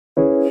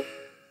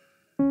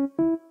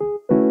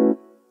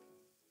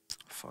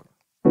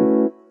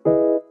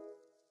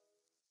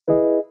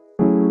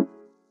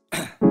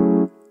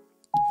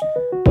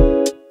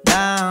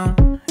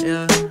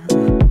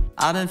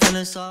I've been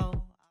feeling so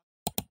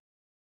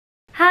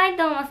はい、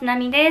どうもすな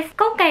みです。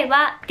今回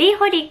はディー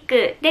ホリッ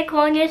クで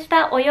購入し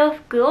たお洋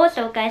服を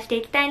紹介して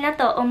いきたいな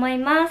と思い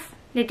ます。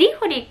で、ディー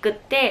ホリックっ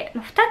て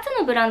2つ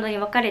のブランドに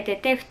分かれて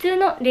て、普通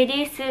のレデ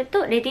ィース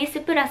とレディース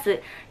プラ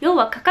ス、要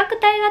は価格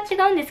帯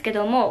が違うんですけ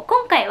ども、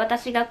今回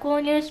私が購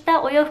入し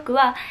たお洋服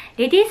は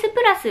レディース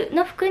プラス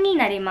の服に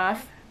なりま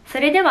す。そ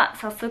れでは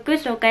早速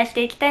紹介し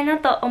ていきたいな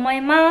と思い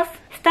ます。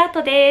スター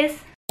トで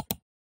す。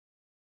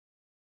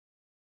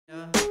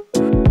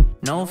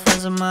No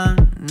friends of mine,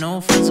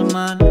 no friends of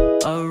mine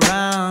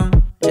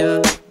around,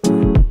 yeah.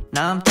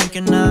 Now I'm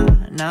thinking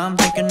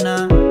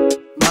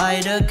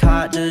might have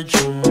caught the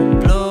June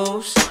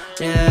blues.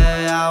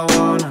 Yeah, I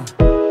wanna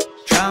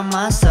drown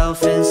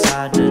myself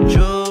inside the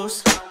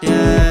juice.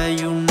 Yeah,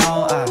 you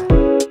know I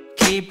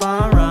keep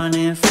on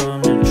running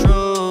from the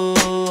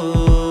truth.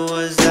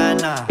 Was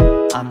that not?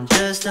 I'm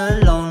just a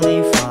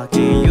lonely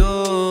fucking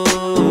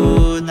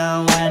you.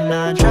 Now when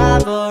I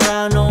drive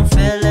around, don't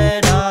fill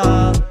it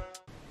up.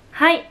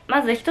 はい、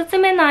まず一つ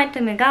目のアイ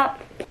テムが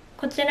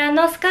こちら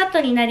のスカー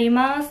トになり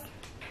ます。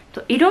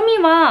色味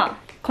は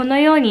この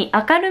ように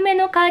明るめ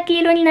のカーキ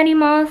色になり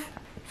ます。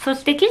そ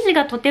して生地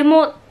がとて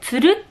もつ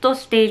るっと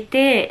してい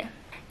て、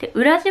で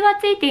裏地は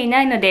ついてい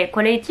ないので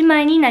これ1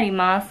枚になり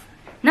ます。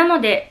なの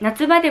で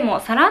夏場で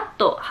もさらっ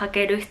と履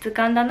ける質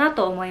感だな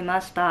と思い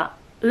ました。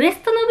ウエ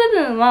ストの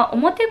部分は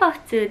表が普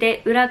通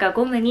で裏が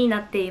ゴムにな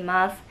ってい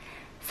ます。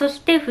そ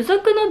して付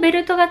属のベ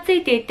ルトがつ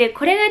いていて、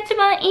これが一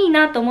番いい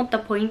なと思った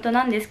ポイント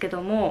なんですけ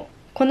ども、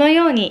この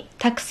ように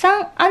たくさ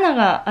ん穴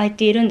が開い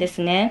ているんで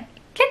すね。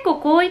結構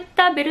こういっ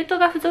たベルト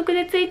が付属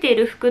でついてい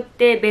る服っ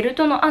てベル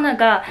トの穴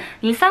が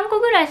 2,3 個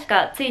ぐらいし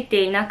かつい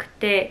ていなく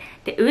て、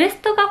でウエス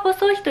トが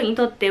細い人に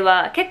とって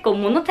は結構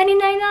物足り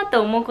ないな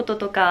と思うこと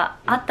とか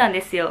あったん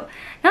ですよ。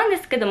なんで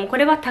すけどもこ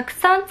れはたく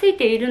さんつい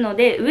ているの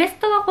で、ウエス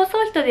トが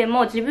細い人で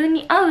も自分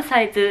に合う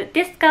サイズ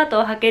でスカート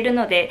を履ける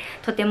ので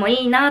とても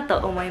いいなと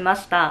思いま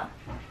した。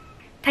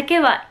丈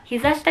は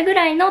膝下ぐ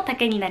らいの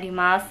丈になり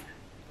ます。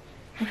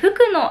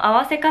服の合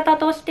わせ方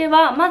として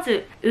は、ま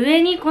ず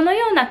上にこの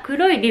ような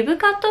黒いリブ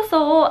カットソ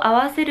ーを合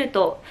わせる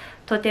と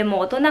とても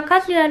大人カ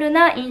ジュアル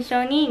な印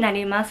象にな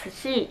ります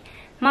し、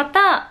ま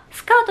た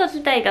スカート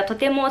自体がと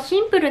ても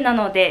シンプルな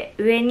ので、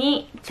上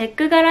にチェッ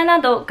ク柄な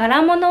ど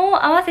柄物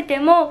を合わせて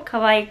も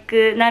可愛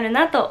くなる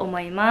なと思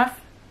います。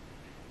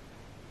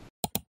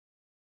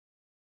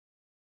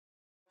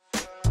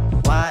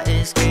Why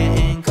it's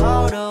getting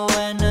colder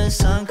when the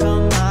sun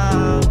come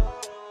out.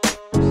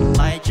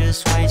 Might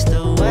just waste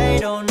away,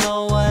 don't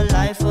know what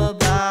life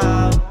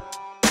about.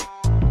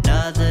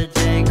 Another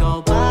day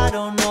go by,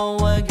 don't know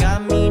what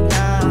got me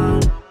down.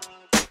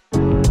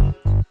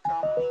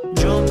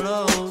 June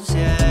blues,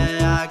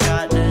 yeah, I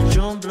got the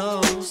June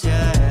blues,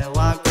 yeah.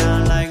 Walk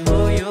around like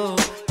who you,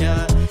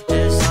 yeah.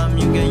 It's something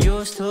you get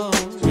used to,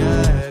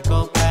 yeah.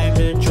 Go claim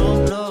the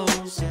June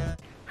blues, yeah.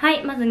 は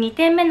い、まず2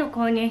点目の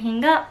購入品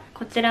が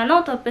こちら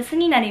のトップス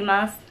になり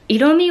ます。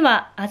色味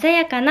は鮮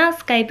やかな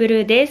スカイブ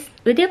ルーです。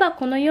腕は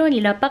このよう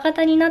にラッパ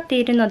型になって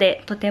いるの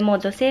で、とても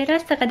女性ら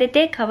しさが出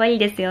て可愛い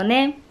ですよ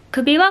ね。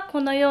首は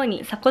このよう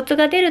に鎖骨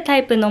が出るタ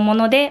イプのも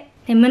ので、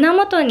胸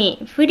元に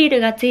フリ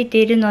ルがついて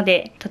いるの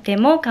でとて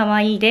も可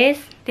愛いで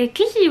す。で、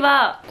生地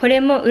はこ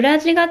れも裏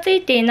地がつ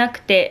いていなく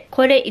て、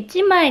これ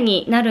1枚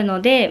になるの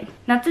で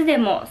夏で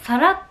もさ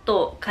らっ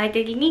と快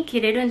適に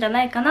着れるんじゃ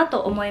ないかなと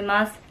思い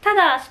ます。た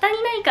だ下に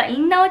何かイ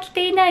ンナーを着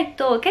ていない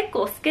と結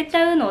構透けち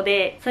ゃうの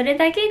で、それ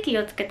だけ気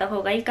をつけた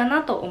方がいいか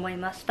なと思い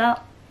まし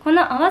た。こ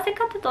の合わせ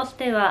方とし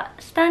ては、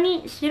下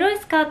に白い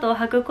スカートを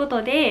履くこ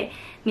とで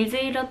水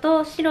色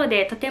と白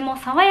でとても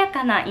爽や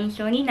かな印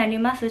象になり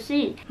ます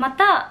し、ま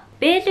た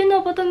ベージュ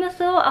のボトム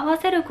スを合わ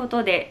せるこ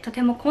とでと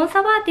てもコン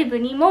サバーティブ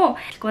にも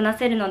着こな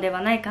せるので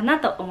はないかな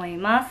と思い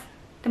ます。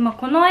で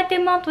このアイテ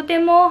ムはとて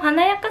も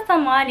華やかさ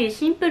もあり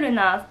シンプル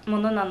なも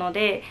のなの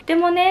で、とて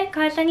もね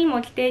会社に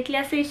も着ていき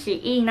やすいし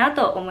いいな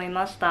と思い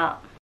ました。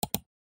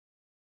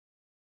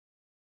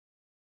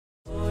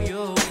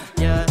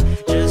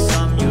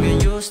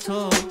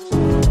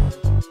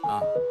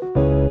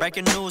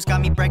Breaking news got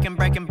me breaking.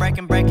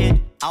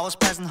 I was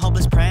present,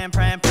 hopeless, praying.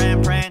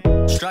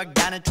 Struck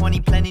down at 20,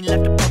 plenty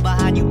left to put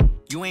behind you.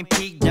 You ain't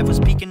peaked, never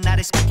speaking, now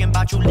they speaking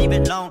about you, leave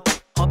it alone.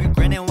 Hope you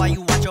grinning while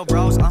you watch your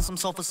bros on some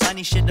sofa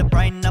sunny shit to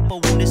brighten up a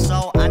wounded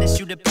soul. Honest,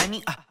 you the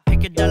penny,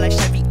 pick it up like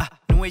Chevy,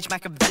 New age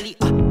Machiavelli,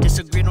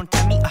 disagree, don't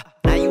tell me,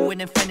 now you with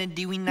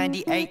Infinity, we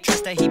 98,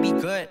 trust that he be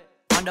good.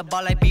 On the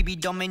ball like BB,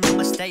 don't make no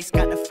mistakes,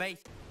 got the faith.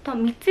と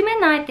3つ目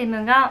のアイテ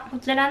ムがこ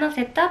ちらの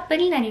セットアップ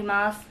になり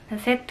ます。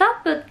セットア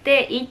ップっ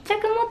て1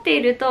着持って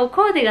いると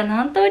コーデが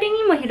何通り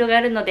にも広が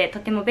るのでと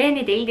ても便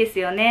利でいいです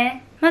よ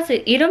ね。ま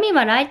ず色味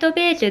はライト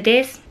ベージュ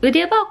です。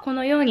腕はこ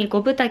のように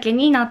5分丈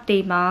になって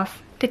いま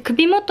す。で、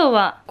首元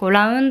は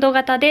ラウンド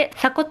型で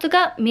鎖骨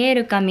が見え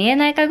るか見え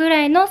ないかぐ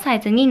らいのサイ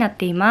ズになっ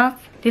ていま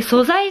す。で、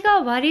素材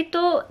が割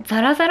と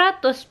ザラザラっ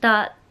とし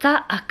た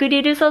ザ・アク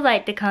リル素材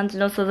って感じ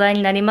の素材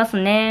になります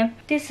ね。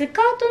で、ス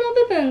カート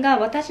の部分が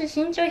私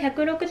身長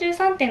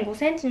 163.5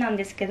 センチなん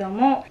ですけど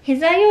も、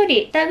膝よ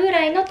り下ぐ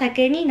らいの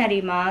丈にな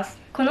ります。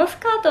このス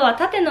カートは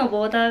縦の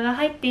ボーダーが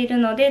入っている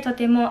ので、と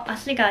ても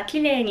足が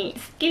綺麗に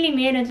すっきり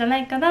見えるんじゃな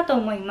いかなと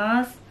思い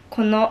ます。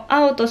この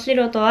青と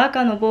白と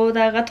赤のボー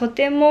ダーがと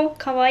ても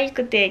可愛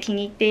くて気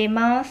に入ってい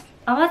ます。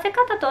合わせ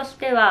方とし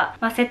ては、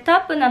セットア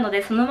ップなの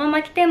でそのま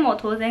ま着ても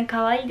当然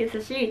可愛いで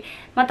すし、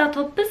また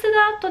トップス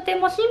がとて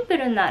もシンプ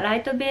ルなラ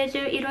イトベージ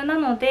ュ色な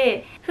の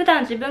で、普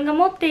段自分が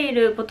持ってい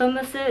るボト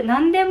ムス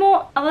何で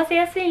も合わせ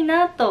やすい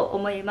なと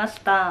思いま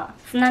した。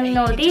すなみ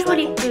の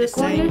DHOLIC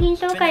購入品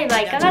紹介は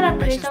いかがだっ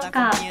たでしょう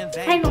か。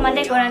最後ま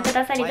でご覧く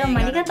ださりどうも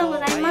ありがとうご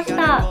ざいまし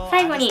た。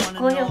最後に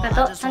高評価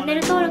とチャンネ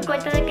ル登録をい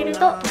ただけると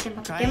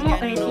とても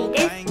嬉しいで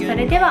す。そ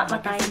れではま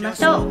た会いま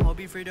しょう。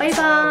バイ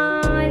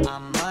バー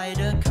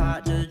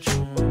イ。